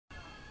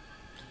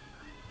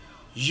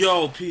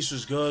Yo, peace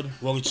was good.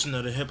 Welcome to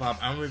another hip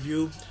hop album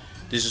review.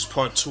 This is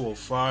part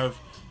 205.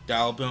 The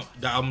album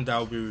that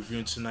I'll be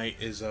reviewing tonight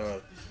is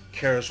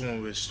KRS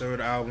One with his third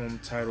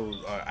album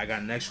titled I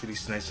Got Next,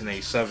 released in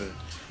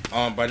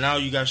 1987. By now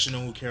you guys should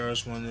know who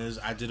KRS One is.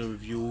 I did a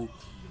review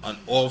on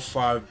all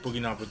 5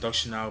 Boogie Down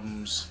production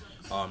albums.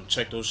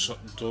 Check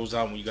those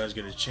out when you guys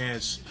get a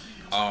chance.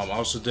 I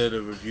also did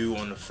a review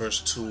on the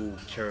first 2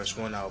 KRS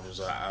One albums,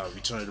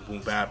 Return of the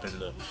Boom Bap and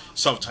the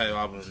self-titled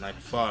album in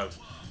 '95.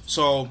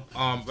 So,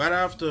 right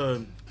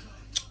after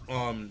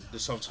the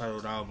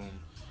self-titled album,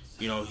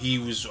 he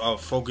was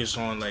focused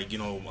on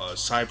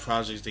side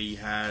projects that he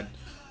had,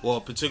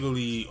 well,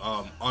 particularly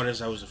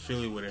artists that was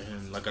affiliated with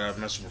him, like I've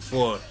mentioned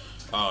before,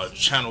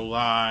 Channel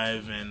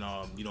Live and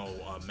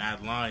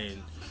Mad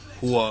Lion,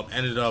 who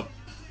ended up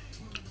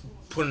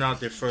putting out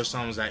their first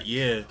albums that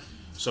year.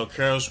 So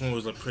KRS One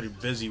was pretty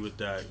busy with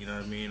that, you know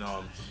what I mean?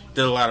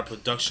 Did a lot of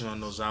production on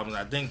those albums.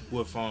 I think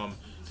with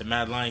the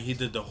Mad Lion, he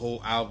did the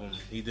whole album.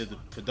 He did the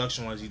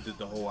production-wise, he did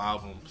the whole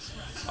album.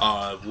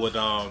 With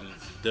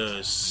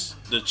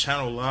the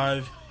Channel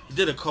Live, he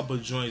did a couple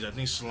of joints. I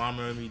think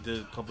Salama, he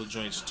did a couple of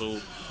joints too.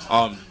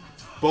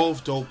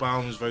 Both dope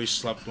albums, very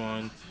slept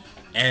on.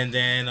 And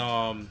then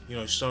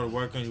he started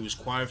working. He was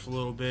quiet for a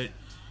little bit.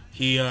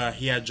 He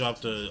had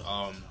dropped a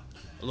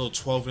little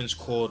 12-inch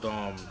called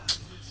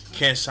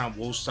Can't Stop,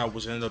 Won't Stop,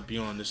 which ended up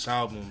being on this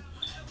album.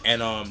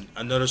 And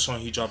another song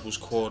he dropped was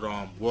called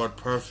Word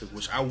Perfect,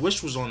 which I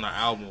wish was on the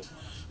album.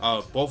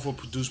 Both were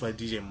produced by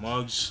DJ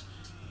Muggs.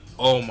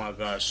 Oh my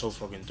god, so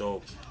fucking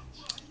dope.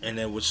 And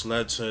then which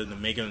led to the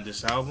making of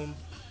this album.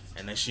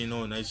 And next thing you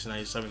know, in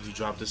 1997, he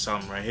dropped this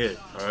album right here.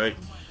 Alright.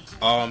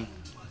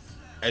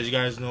 As you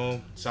guys know,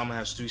 this album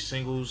has 3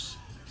 singles.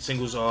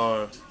 Singles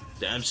are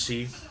The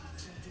MC,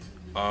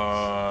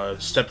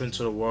 Step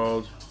Into the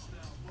World,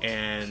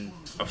 and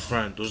A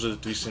Friend. Those are the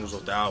 3 singles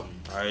of the album.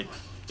 Alright.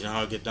 You know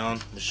how I get down? I'm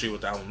going to show you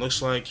what the album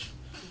looks like.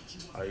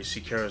 You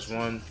see KRS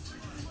One.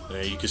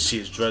 You can see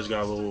his dreads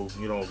got a little,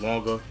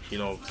 longer,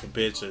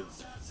 compared to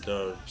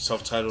the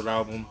self-titled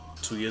album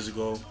 2 years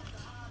ago.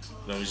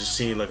 You just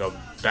seeing like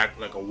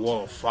a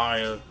wall of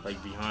fire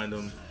behind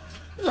him.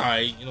 It's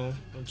alright,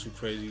 not too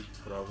crazy,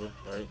 whatever,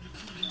 right?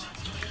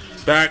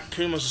 Back,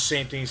 pretty much the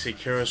same thing. Say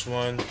KRS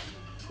One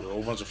with a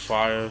whole bunch of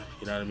fire.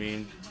 You know what I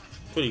mean?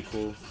 Pretty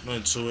cool.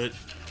 Nothing to it.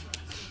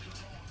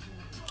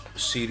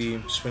 CD,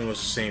 it's pretty much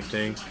the same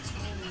thing.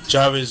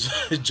 Jarvis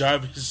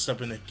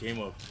stepping that game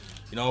up.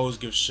 I always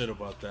give shit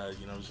about that,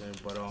 you know what I'm saying?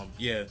 But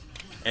yeah.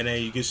 And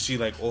then you can see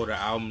all the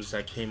albums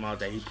that came out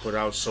that he put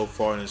out so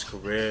far in his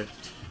career.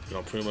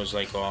 Pretty much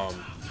like I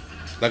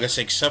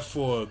said, except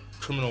for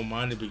Criminal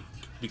Minded,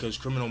 because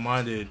Criminal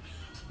Minded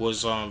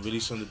was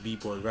released on the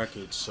B-Boy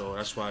Records, so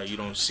that's why you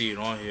don't see it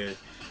on here.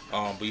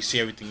 But you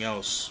see everything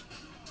else,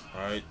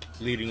 alright,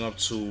 leading up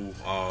to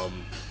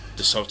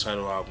the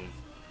self-titled album.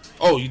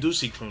 Oh, you do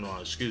see Criminal,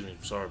 excuse me,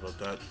 sorry about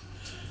that.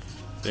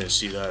 Didn't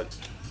see that.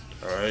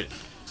 Alright.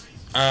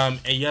 And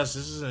yes,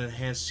 this is an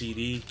enhanced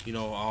CD.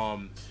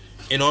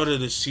 In order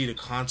to see the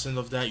content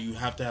of that, you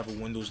have to have a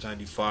Windows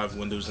 95,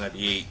 Windows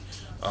 98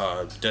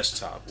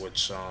 desktop,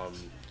 which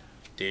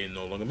they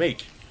no longer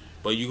make.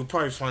 But you can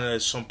probably find it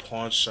at some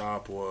pawn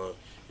shop or,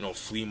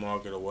 flea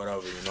market or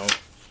whatever,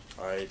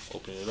 Alright,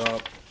 open it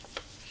up.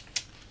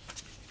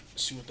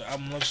 See what the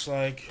album looks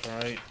like,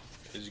 alright.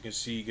 As you can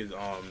see, you can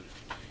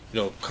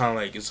kind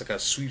of it's like a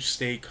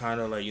sweepstake, kind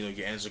of you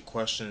can answer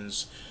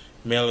questions,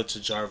 mail it to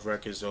Jive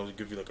Records, they'll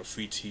give you a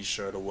free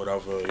t-shirt or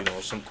whatever,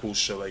 some cool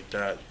shit like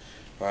that.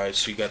 Alright,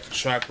 so you got the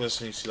track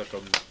list, and you see a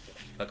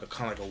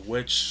kind of a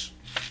witch,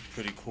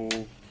 pretty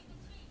cool.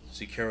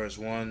 See KRS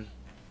One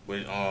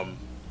with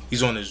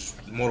he's on his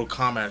Mortal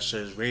Kombat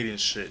shit, his Raiden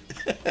shit.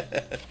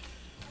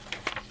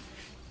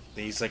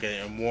 Then he's like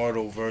an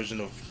immortal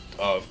version of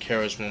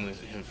KRS One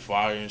with him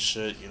fire and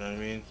shit, you know what I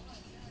mean?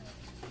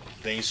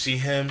 Then you see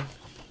him.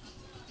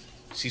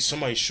 See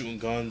somebody shooting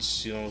guns,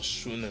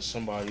 shooting at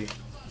somebody.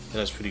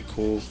 That's pretty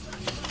cool.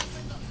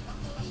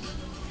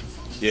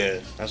 Yeah,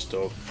 that's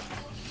dope.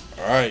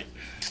 Alright.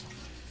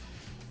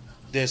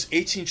 There's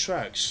 18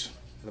 tracks.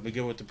 Let me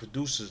get with the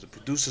producers. The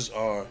producers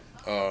are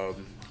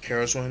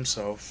KRS One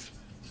himself,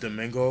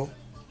 Domingo.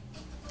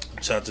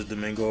 Shout out to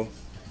Domingo.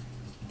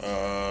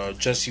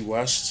 Jesse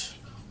West,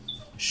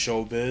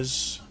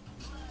 Showbiz,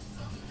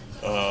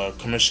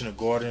 Commissioner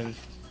Gordon,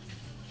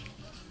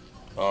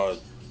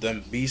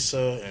 Them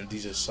Bisa and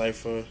DJ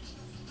Cypher.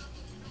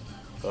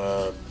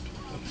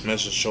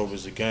 Mentioned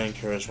Showbiz again.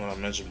 KRS One I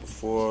mentioned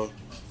before.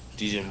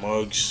 DJ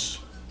Muggs.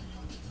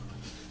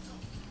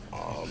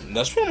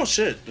 That's pretty much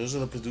it. Those are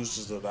the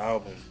producers of the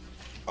album.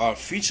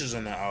 Features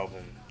on the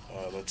album.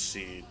 Let's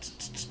see.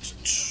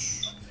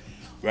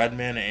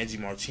 Redman and Angie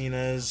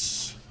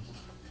Martinez.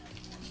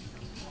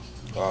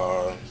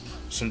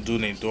 Some dude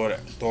named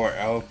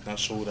Thor-El. Not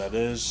sure who that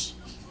is.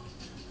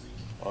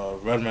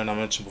 Redman I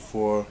mentioned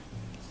before.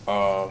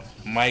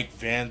 Mike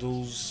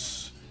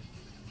Vandals,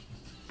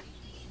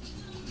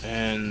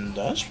 and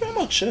that's pretty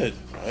much it.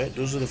 Alright,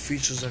 those are the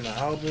features in the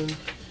album.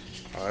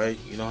 Alright,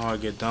 you know how I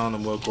get down,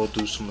 and we'll go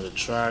through some of the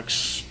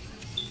tracks.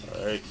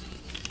 Alright.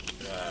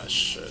 Ah,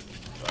 shit.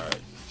 Alright.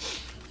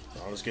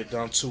 Now let's get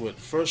down to it.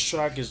 First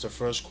track is the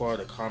first chord,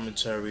 the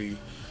commentary.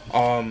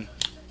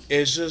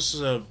 It's just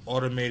an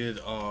automated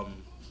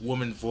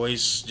woman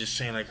voice just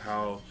saying like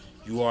how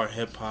you are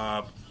hip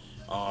hop,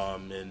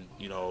 and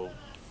you know,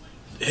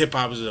 hip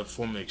hop is a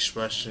form of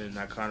expression,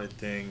 that kind of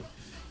thing.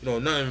 You know,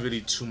 nothing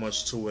really too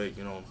much to it.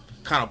 You know,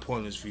 kind of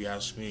pointless if you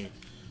ask me.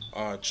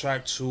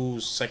 Track two,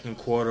 second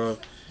quarter,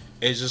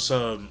 it's just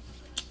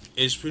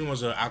it's pretty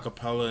much an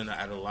acapella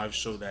at a live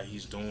show that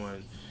he's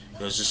doing. You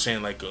know, it's just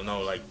saying like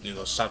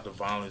stop the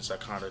violence, that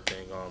kind of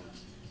thing.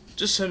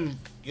 Just him,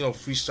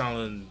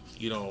 freestyling,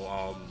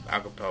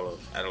 acapella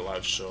at a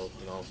live show.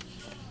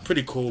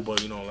 Pretty cool,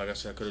 but like I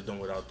said, I could have done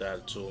without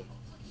that too.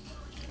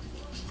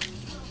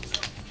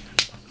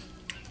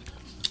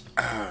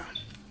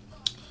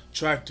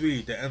 Track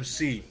 3, The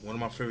MC, one of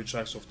my favorite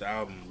tracks off the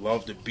album.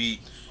 Love the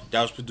beat.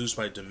 That was produced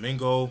by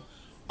Domingo.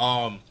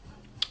 The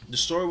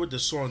story with the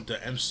song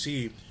The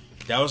MC,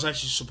 that was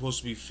actually supposed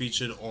to be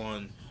featured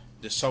on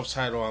the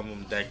self-titled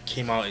album that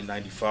came out in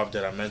 '95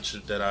 that I've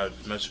mentioned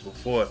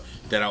before,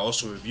 that I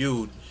also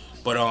reviewed,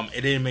 but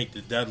it didn't make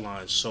the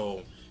deadline,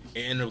 so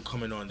it ended up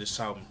coming on this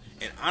album.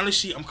 And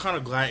honestly, I'm kind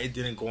of glad it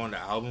didn't go on the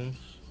album,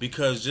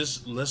 because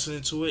just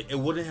listening to it, it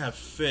wouldn't have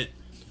fit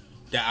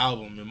the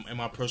album in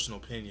my personal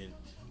opinion.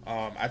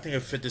 I think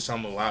it fit this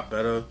album a lot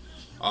better.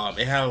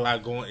 It had a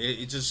lot going.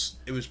 It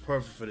was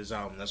perfect for this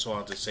album. That's all I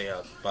have to say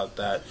about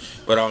that.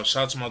 But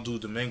shout out to my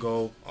dude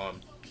Domingo.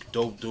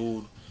 Dope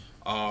dude.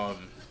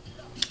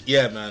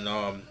 Yeah,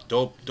 man.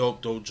 Dope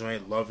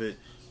joint. Love it.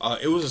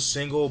 It was a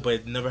single, but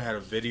it never had a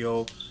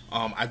video.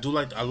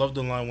 I love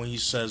the line when he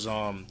says,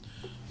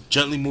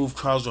 "Gently move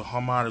crowds with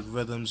harmonic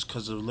rhythms,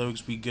 cause the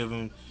lyrics we give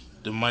him,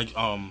 the mic,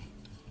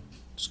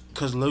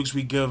 cause the lyrics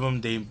we give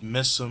him, they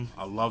miss him."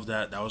 I love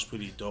that. That was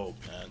pretty dope,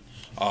 man.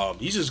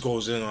 He just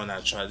goes in on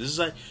that track. This is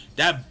like,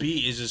 that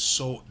beat is just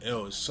so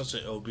ill. It's such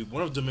an ill beat.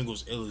 One of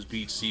Domingo's illest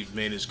beats he's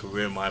made in his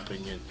career, in my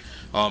opinion.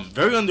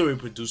 Very underrated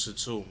producer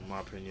too, in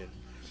my opinion.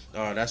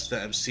 That's the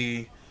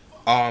MC.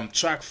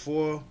 Track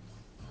 4,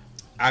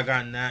 I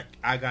Got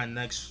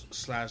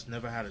Next /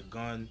 Never Had a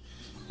Gun.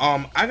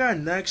 I Got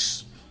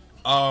Next.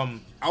 I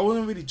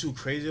wasn't really too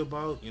crazy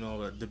about.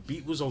 The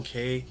beat was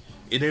okay.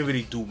 It didn't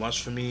really do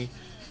much for me.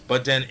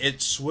 But then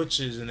it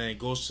switches and then it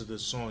goes to the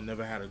song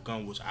Never Had a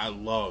Gun, which I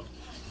love.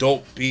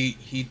 Dope beat.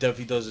 He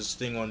definitely does his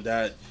thing on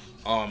that.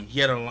 He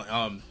had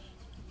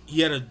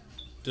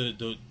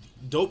the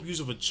dope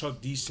use of a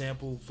Chuck D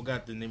sample.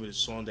 Forgot the name of the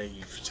song that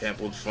he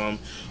sampled from.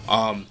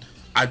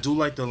 I do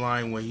like the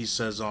line where he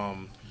says,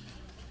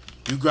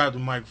 "You grab the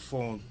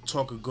microphone,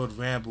 talk a good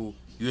ramble.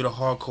 You're the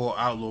hardcore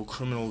outlaw,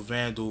 criminal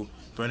vandal,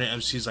 burning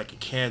MCs like a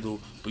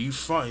candle. But you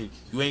frontin',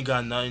 you ain't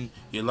got nothing.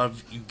 Your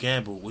life you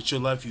gamble. With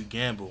your life you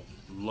gamble."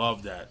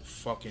 Love that.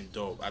 Fucking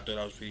dope. I thought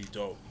that was pretty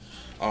dope.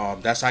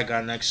 That's I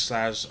Got Next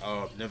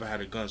 / Never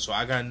Had a Gun. So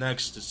I Got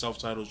Next, the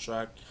self-titled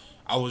track,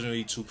 I wasn't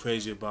really too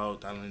crazy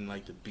about. I didn't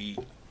like the beat.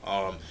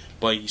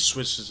 But he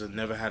switches to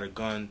Never Had a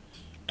Gun,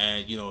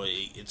 and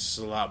it's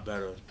a lot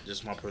better.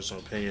 Just my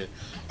personal opinion.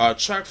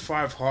 Track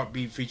 5,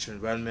 Heartbeat, featuring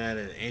Redman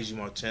and Angie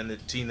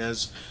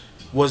Martinez.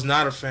 Was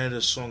not a fan of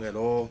the song at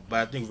all,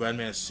 but I think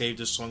Redman saved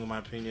the song in my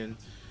opinion.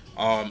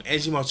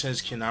 Angie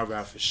Martinez cannot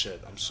rap for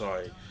shit. I'm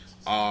sorry.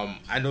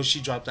 I know she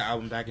dropped the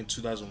album back in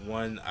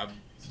 2001. I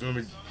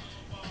remember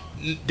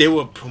they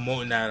were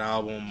promoting that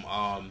album.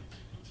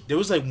 There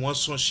was like one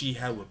song she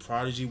had with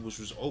Prodigy, which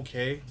was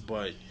okay,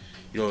 but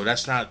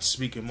that's not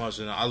speaking much.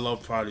 And I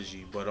love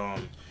Prodigy, but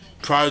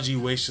Prodigy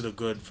wasted a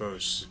good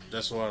verse.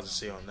 That's all I have to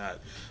say on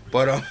that.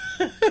 But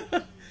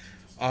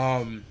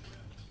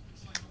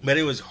but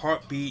it was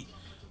Heartbeat.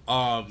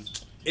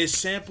 It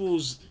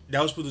samples, that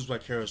was produced by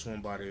KRS,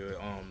 by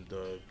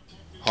the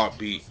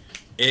Heartbeat.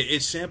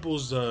 It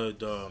samples that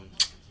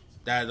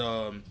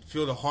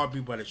Feel the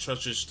Heartbeat by the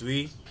Treacherous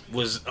 3.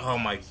 Was, oh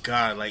my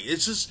god, like,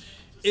 it's just,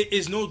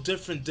 it's no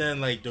different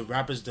than like the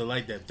Rapper's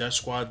Delight that Death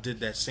Squad did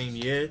that same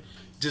year.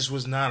 Just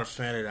was not a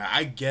fan of that.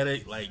 I get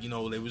it, like,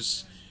 they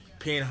was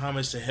paying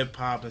homage to hip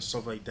hop and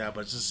stuff like that,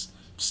 but just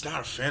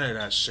not a fan of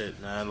that shit,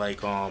 man.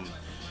 Like,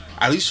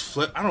 at least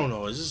Flip, I don't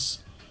know,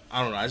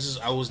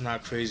 I was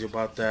not crazy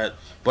about that.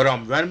 But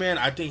Redman,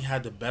 I think,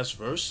 had the best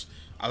verse.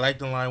 I like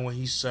the line when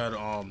he said,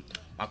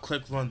 "My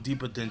click run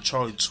deeper than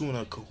Charlie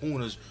Tuna,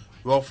 kahunas,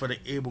 roll for the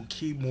able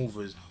key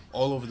movers,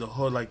 all over the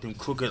hood like them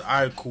crooked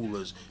eye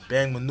coolers,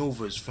 bang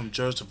maneuvers from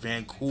Jersey to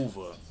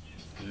Vancouver."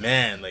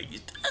 Man, like,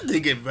 that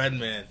nigga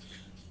Redman,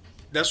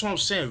 that's what I'm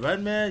saying.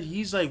 Redman,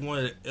 he's like one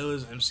of the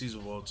illest MCs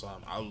of all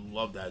time. I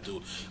love that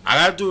dude. I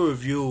gotta do a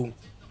review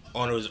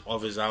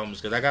of his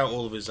albums, because I got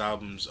all of his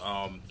albums.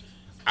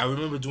 I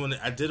remember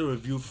I did a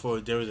review for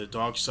There Is a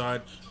Dark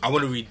Side. I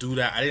want to redo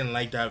that. I didn't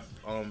like that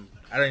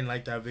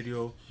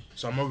video.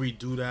 So I'm gonna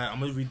redo that. I'm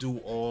gonna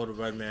redo all the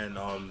Redman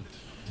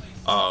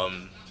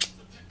albums.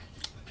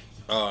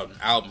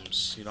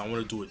 I want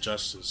to do it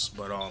justice.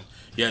 But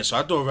yeah. So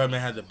I thought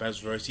Redman had the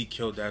best verse. He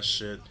killed that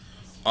shit.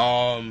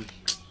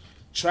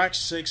 Track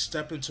 6,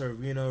 Step Into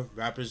Arena,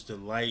 Rapper's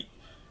Delight.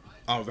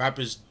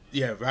 Rapper's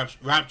Yeah,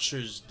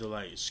 Rapture's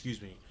Delight. Excuse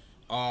me.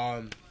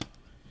 Um,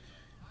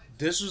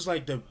 this was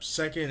like the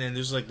second, and this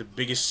was like the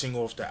biggest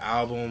single off the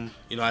album.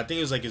 You know, I think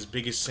it was like his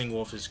biggest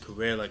single off his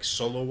career, like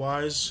solo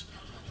wise.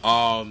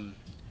 Um,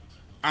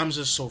 I'm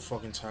just so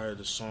fucking tired of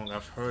the song.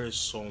 I've heard it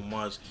so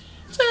much.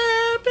 Step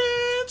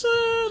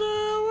into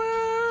the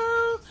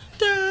world.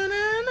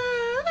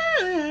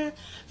 Da-na-na-na,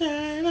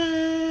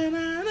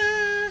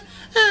 da-na-na-na.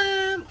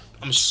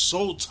 I'm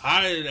so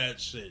tired of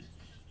that shit.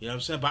 You know what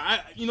I'm saying?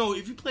 But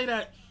if you play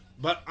that,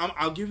 but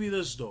I'll give you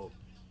this though.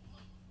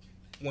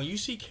 When you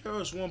see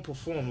KRS-One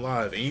perform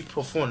live and you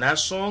perform that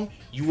song,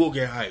 you will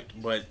get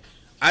hyped. But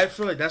I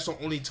feel like that's the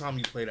only time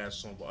you play that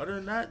song. But other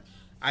than that,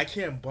 I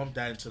can't bump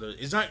that into the.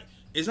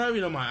 It's not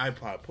even on my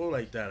iPod. Put it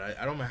like that.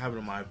 I don't have it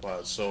on my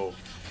iPod. So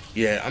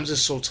yeah, I'm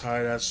just so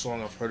tired of that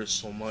song. I've heard it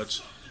so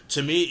much.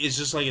 To me, it's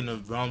just like in the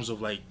realms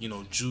of like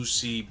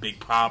Juicy, Big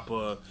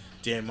Papa,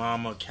 Dear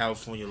Mama,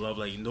 California Love,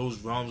 like in those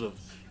realms of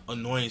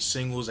annoying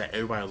singles that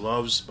everybody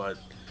loves, but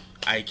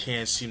I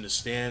can't seem to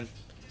stand.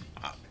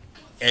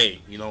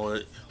 Hey, you know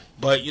what?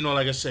 But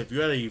like I said, if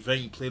you're at an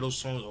event, you play those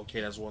songs.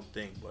 Okay, that's one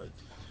thing. But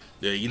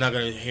yeah, you're not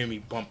gonna hear me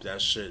bump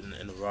that shit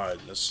in the ride.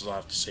 That's all I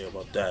have to say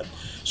about that.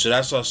 So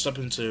that's all. Step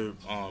into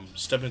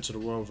the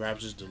world of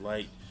Rapture's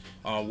Delight.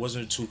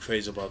 Wasn't too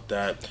crazy about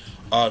that.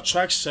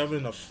 Track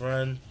 7, A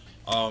Friend.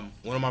 One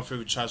of my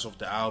favorite tracks off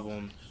the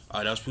album.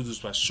 That was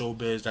produced by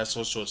Showbiz. That's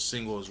also a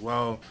single as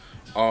well.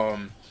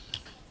 In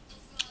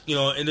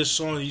this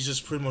song, he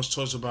just pretty much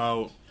talks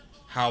about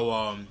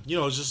how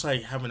it's just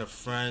like having a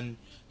friend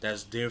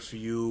that's there for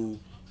you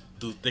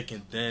through thick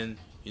and thin.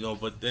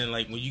 But then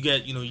like when you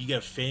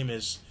get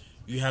famous,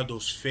 you have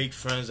those fake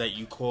friends that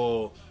you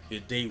call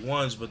your day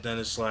ones, but then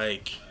it's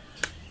like,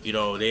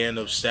 they end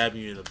up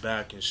stabbing you in the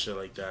back and shit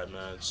like that,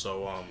 man.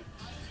 So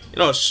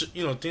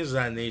things of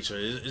that nature.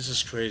 It's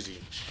just crazy.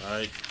 All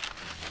right.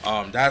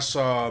 That's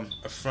A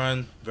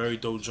Friend, very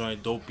dope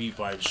joint, dope beat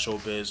by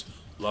Showbiz.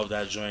 Love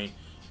that joint.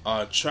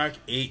 Track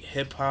 8,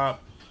 Hip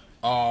Hop.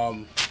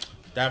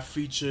 That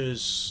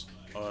features.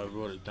 I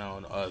wrote it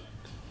down.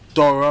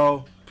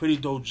 Thor-El, pretty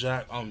dope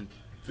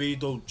very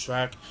dope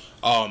track.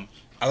 I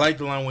like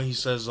the line when he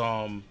says,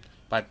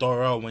 by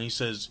Thor-El, when he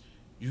says,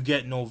 "You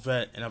get no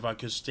vet, and if I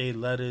could stay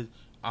leaded,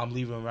 I'm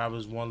leaving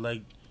rappers one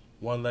leg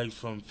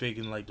from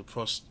faking like the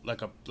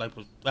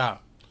Let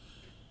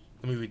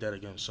me read that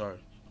again. Sorry.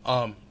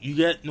 You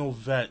get no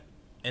vet,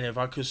 and if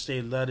I could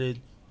stay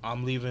leaded,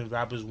 I'm leaving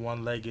rappers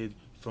one-legged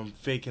from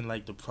faking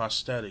like the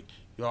prosthetic.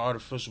 You're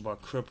artificial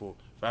but crippled.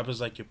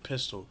 Rappers like your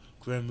pistol.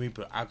 Grim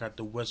Reaper, I got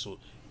the whistle.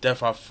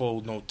 Death, I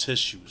fold no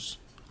tissues.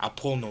 I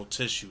pull no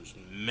tissues.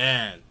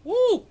 Man,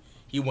 woo!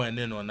 He went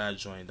in on that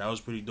joint. That was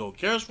pretty dope.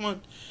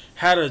 KRS-One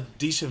had a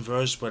decent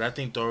verse, but I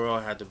think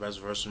Thor-El had the best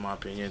verse in my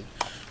opinion.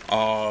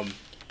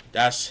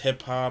 That's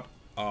hip hop.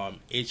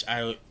 HIP.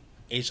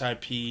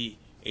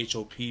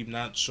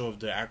 Not sure of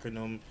the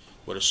acronym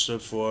what it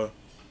stood for.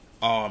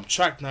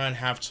 Track 9,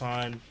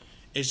 Halftime.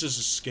 It's just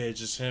a skit,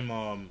 just him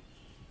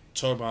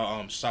talk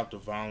about stop the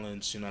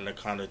violence, that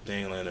kind of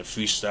thing, like a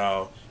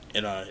freestyle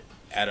at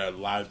a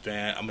live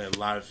band. A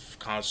live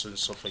concert and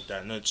stuff like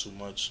that. Not too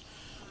much.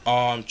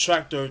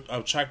 Track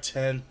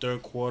 10,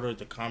 third quarter,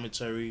 the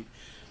commentary.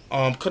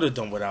 Could have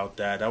done without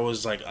that. That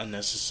was like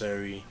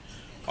unnecessary.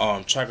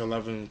 Track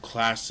 11,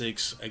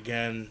 Classics.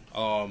 Again,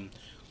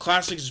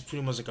 Classics is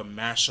pretty much like a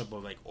mashup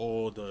of like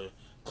all the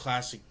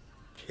classic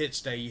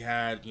hits that he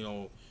had,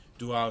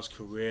 throughout his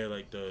career,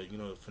 like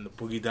from the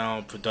Boogie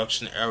Down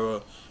production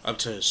era up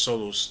to his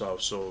solo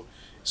stuff. So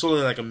it's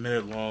only like a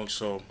minute long,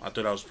 so I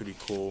thought that was pretty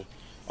cool.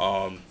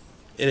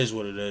 It is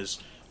what it is.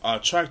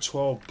 Track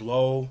 12,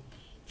 Blow,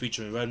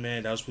 featuring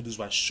Redman. That was produced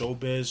by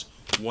Showbiz.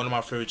 One of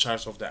my favorite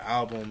tracks off the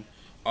album.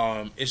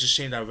 It's a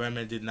shame that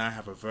Redman did not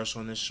have a verse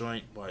on this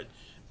joint, but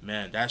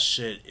man, that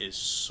shit is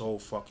so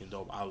fucking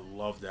dope. I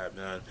love that,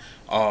 man.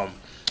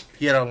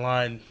 He had a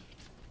line.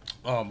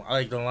 I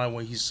like the line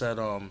when he said,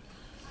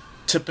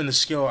 "Tipping the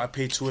scale, I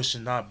pay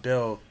tuition, not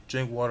bill.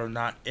 Drink water,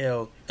 not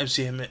ill.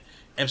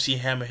 MC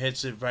Hammer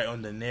hits it right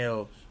on the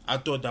nail." I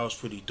thought that was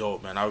pretty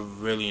dope, man. I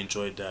really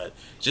enjoyed that.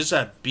 Just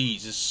that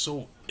beat, just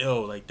so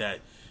ill, like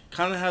that.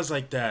 Kind of has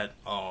like that,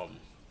 kind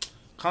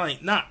of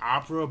like not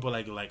opera, but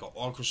like an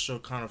orchestra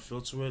kind of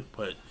feel to it.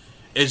 But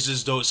it's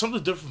just dope. It's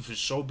something different for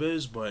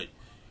Showbiz, but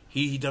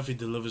he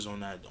definitely delivers on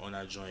that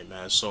joint,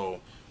 man.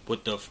 So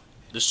with the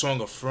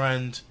song "A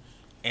Friend"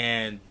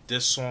 and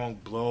this song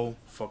 "Blow,"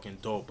 fucking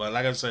dope. But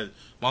like I said,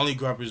 my only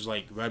gripe is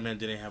like Redman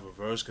didn't have a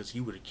verse because he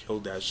would have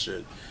killed that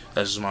shit.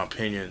 That's just my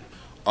opinion.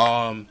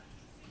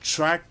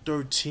 Track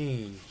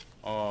 13,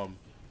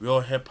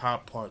 Real Hip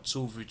Hop Part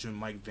 2 featuring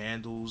Mike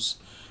Vandals.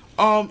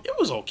 It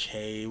was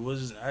okay.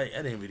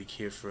 I didn't really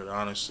care for it,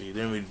 honestly. It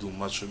didn't really do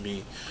much for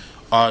me.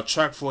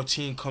 Track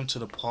 14, Come to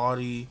the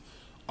Party.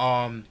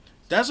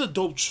 That's a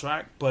dope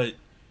track, but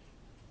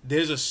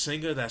there's a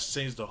singer that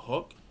sings the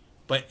hook,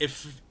 but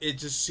if it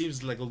just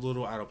seems like a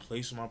little out of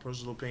place in my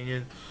personal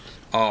opinion.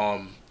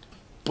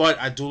 But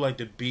I do like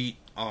the beat.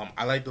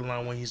 I like the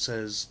line when he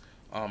says,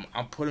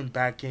 "I'm putting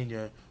back in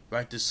your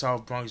right to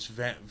South Bronx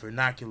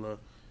vernacular.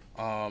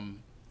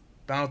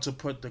 Bound to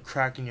put the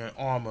crack in your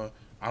armor.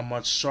 I'm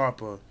much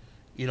sharper.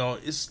 You know,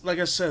 it's like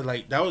I said,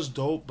 like that was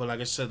dope. But like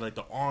I said, like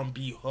the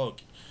R&B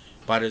hook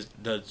by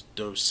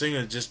the singer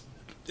it just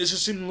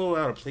seemed a little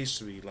out of place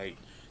to me. Like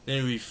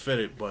didn't really fit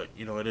it, but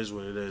you know it is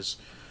what it is.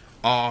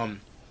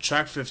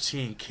 Track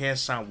 15, Can't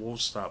Stop Won't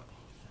Stop.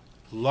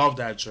 Love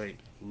that joint.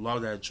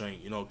 Love that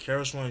joint. You know,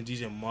 KRS-One and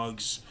DJ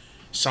Muggs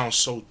sound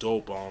so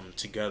dope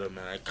together,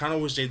 man. I kind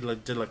of wish they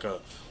did like a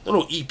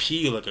little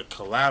EP, like a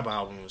collab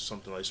album or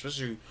something, like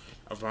especially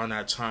around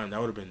that time.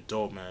 That would have been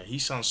dope, man. He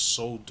sounds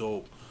so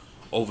dope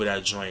over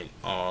that joint,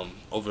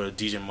 over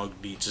DJ Muggs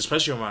beats,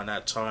 especially around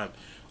that time.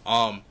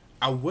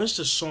 I wish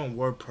the song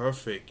Word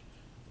Perfect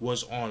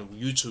was on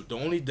YouTube.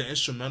 The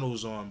instrumental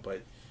was on,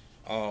 but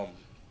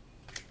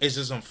it's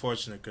just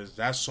unfortunate because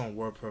that song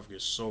Word Perfect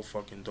is so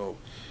fucking dope.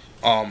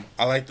 I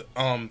like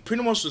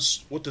pretty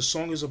much what the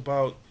song is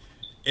about.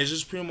 It's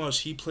just pretty much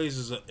he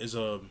plays as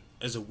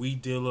a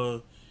weed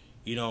dealer,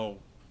 you know,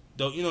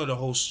 the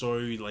whole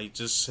story, like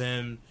just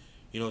him,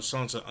 you know,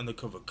 sounds an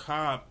undercover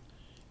cop,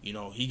 you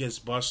know, he gets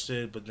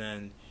busted, but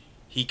then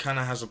he kind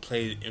of has to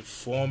play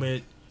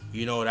informant,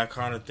 you know, that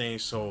kind of thing.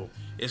 So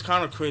it's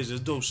kind of crazy.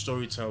 It's dope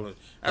storytelling.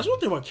 That's one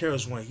thing about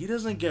KRS-One. He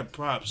doesn't get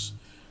props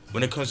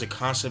when it comes to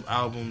concept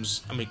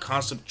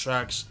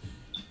tracks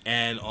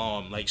and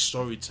like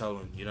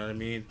storytelling. You know what I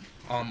mean?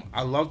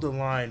 I love the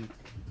line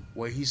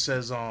where he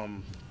says,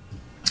 I'm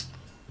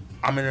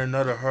in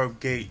another herb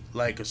gate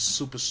like a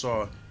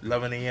superstar.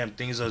 11 a.m.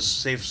 Things are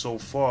safe so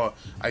far.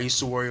 I used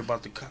to worry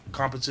about the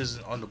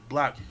competition on the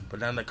block, but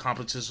now the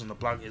competition on the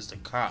block is the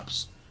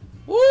cops.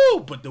 Woo!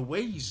 But the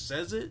way he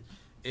says it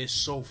is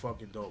so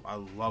fucking dope. I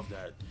love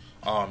that.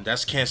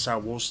 That's Can't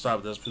Stop Won't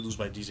Stop. That's produced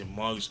by DJ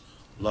Muggs.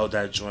 Love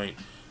that joint.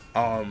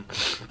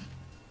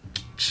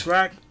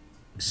 Track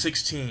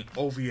 16,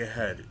 Over Your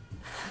Head.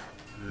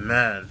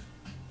 Man.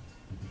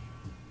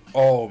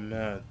 Oh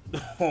man.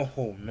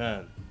 Oh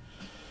man.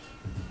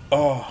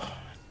 Oh,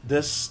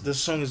 this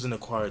song is an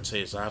acquired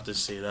taste. I have to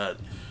say that.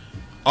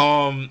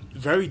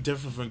 Very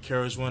different from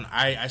KRS-One.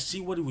 I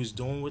see what he was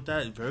doing with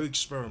that. Very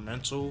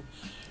experimental.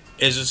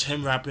 It's just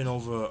him rapping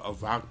over a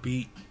rock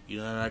beat, you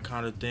know, that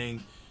kind of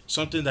thing.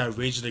 Something that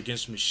Rage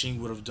Against the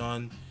Machine would have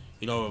done,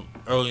 you know,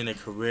 early in their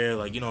career.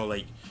 Like, you know,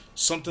 like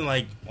something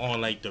like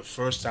on like the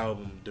first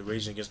album, the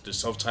Rage Against the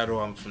self-titled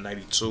album from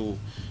 '92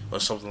 or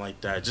something like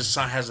that. Just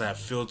has that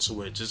feel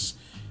to it. Just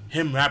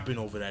him rapping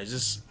over that.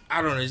 Just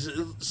I don't know. It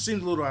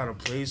seems a little out of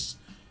place.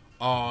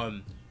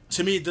 To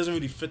me, it doesn't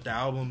really fit the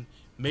album.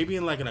 Maybe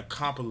in like in a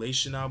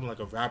compilation album, like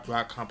a rap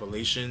rock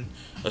compilation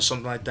or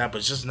something like that, but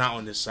it's just not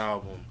on this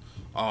album.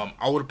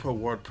 I would have put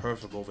Word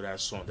Perfect over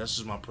that song. That's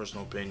just my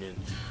personal opinion.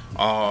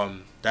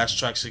 That's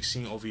track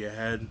 16, Over Your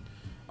Head.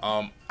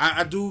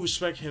 I do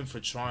respect him for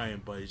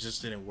trying, but it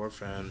just didn't work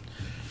for him.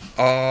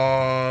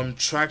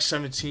 Track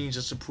 17,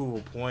 Just to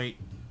Prove a Point.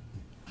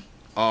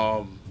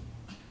 No,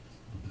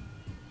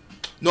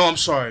 I'm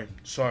sorry.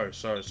 Sorry.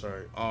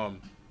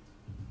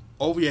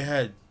 Over Your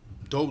Head,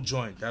 dope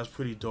joint. That's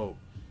pretty dope.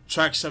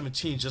 Track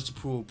 17, Just to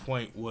Prove a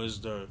Point,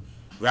 was the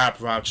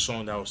rap rock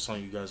song that I was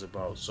telling you guys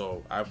about.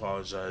 So I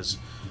apologize.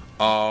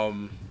 Yeah,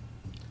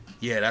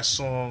 that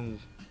song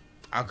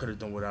I could have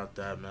done without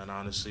that, man.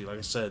 Honestly, like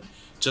I said,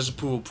 Just to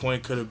Prove a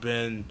Point could have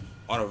been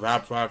on a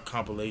rap rock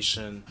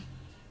compilation.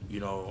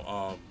 You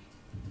know,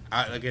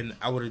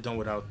 I would have done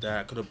without that.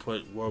 I could have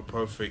put Word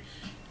Perfect.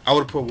 I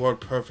would have put Word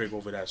Perfect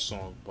over that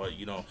song, but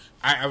you know,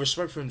 I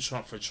respect him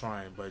for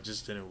trying, but it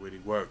just didn't really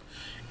work.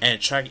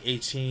 And track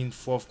 18,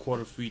 Fourth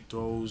Quarter Free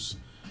Throws.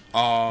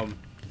 Not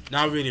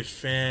really a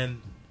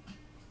fan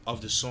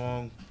of the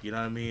song. You know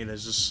what I mean?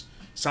 It's just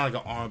sound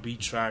like an R&B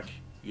track.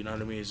 You know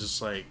what I mean? It's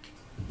just like,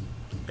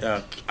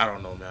 I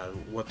don't know, man.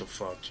 What the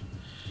fuck?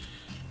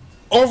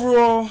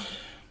 Overall,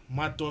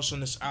 my thoughts on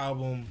this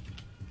album.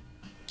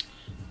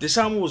 This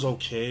album was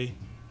okay.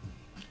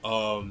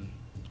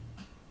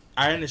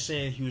 I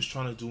understand he was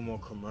trying to do more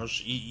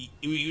commercial. He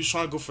was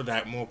trying to go for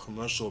that more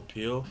commercial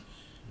appeal.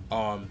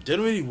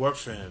 Didn't really work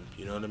for him.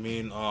 You know what I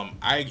mean?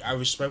 I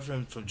respect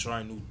him for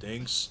trying new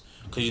things,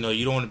 because you know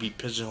you don't want to be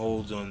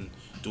pigeonholed on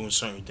doing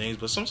certain things.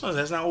 But sometimes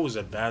that's not always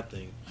a bad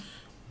thing.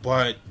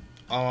 But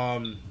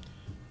for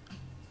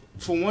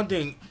one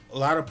thing, a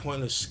lot of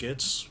pointless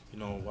skits. You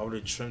know, why would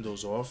they trim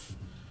those off?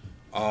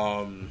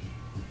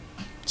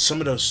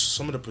 Some of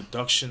the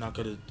production it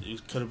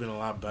could have been a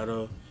lot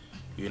better.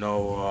 You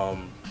know,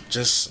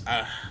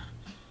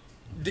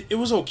 it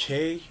was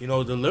okay. You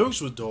know, the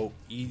lyrics were dope.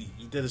 He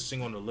did a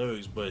sing on the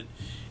lyrics, but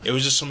it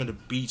was just some of the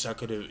beats I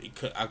could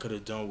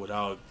have done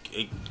without.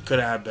 It could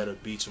have had better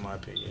beats, in my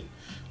opinion.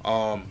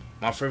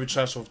 My favorite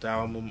tracks off the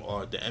album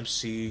are the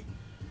MC,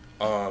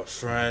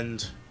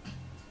 Friend,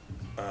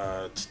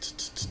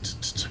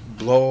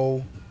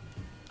 Blow,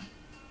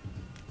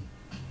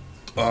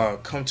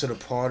 Come to the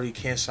Party,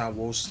 Can't Stop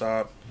Won't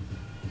Stop,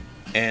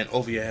 and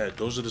Over Your Head.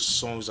 Those are the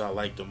songs I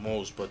like the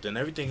most. But then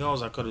everything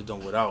else I could have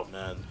done without,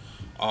 man.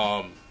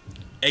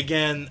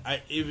 Again,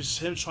 it was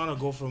him trying to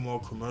go for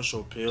more commercial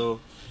appeal.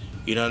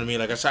 You know what I mean?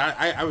 Like I said,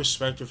 I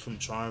respect him from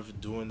trying for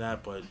doing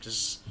that, but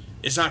just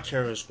it's not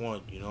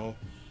KRS-One, you know.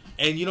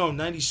 And you know,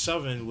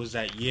 '97 was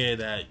that year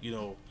that you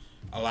know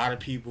a lot of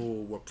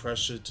people were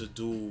pressured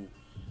to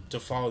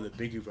follow the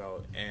Biggie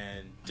route,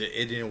 and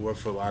it didn't work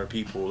for a lot of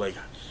people. Like,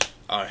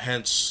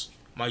 hence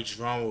Mike's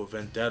drama with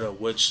Vendetta,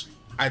 which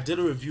I did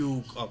a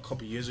review a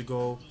couple years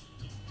ago.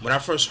 When I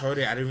first heard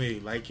it, I didn't really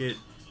like it,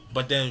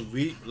 but then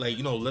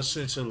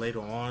listening to it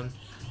later on,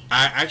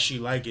 I actually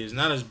like it. It's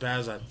not as bad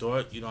as I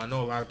thought. You know, I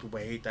know a lot of people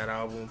hate that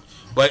album,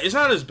 but it's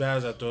not as bad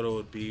as I thought it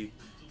would be.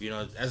 You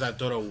know, as I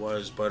thought it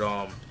was, but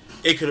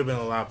it could have been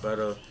a lot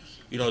better.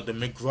 You know, the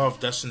McGruff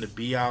Dustin the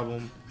B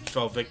album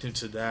fell victim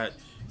to that,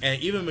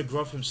 and even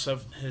McGruff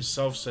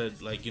himself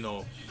said, like, you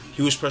know,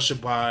 he was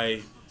pressured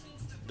by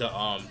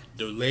the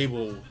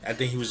label I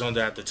think he was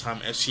under at the time,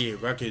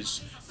 FCA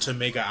Records, to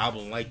make an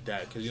album like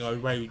that, because you know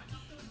everybody,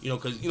 you know,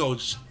 because you know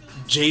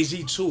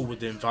Jay-Z too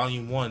within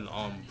Volume 1,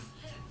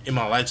 In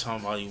My Lifetime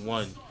Volume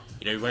 1,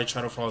 you know, everybody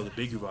tried to follow the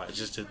Biggie route. It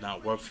just did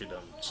not work for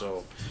them.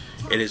 So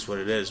it is what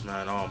it is,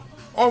 man.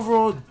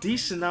 Overall,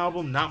 decent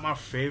album, not my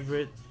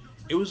favorite.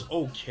 It was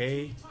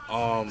okay.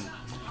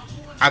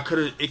 It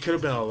could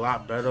have been a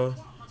lot better.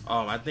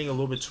 I think a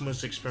little bit too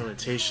much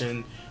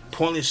experimentation,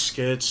 pointless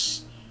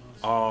skits,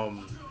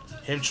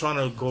 him trying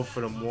to go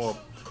for the more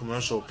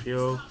commercial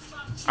appeal.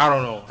 I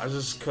don't know. I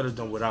just could have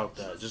done without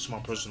that. Just my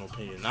personal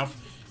opinion. Not,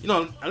 you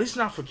know, at least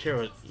not for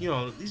KRS. You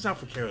know, at least not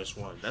for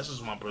KRS-One. That's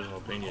just my personal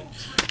opinion.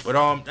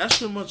 But that's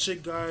pretty much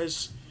it,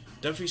 guys.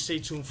 Definitely stay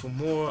tuned for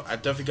more. I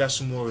definitely got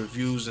some more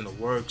reviews in the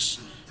works.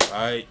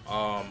 Alright.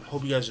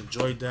 Hope you guys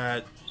enjoyed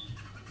that.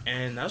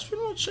 And that's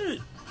pretty much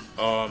it.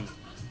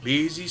 Be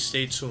easy.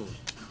 Stay tuned.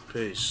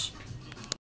 Peace.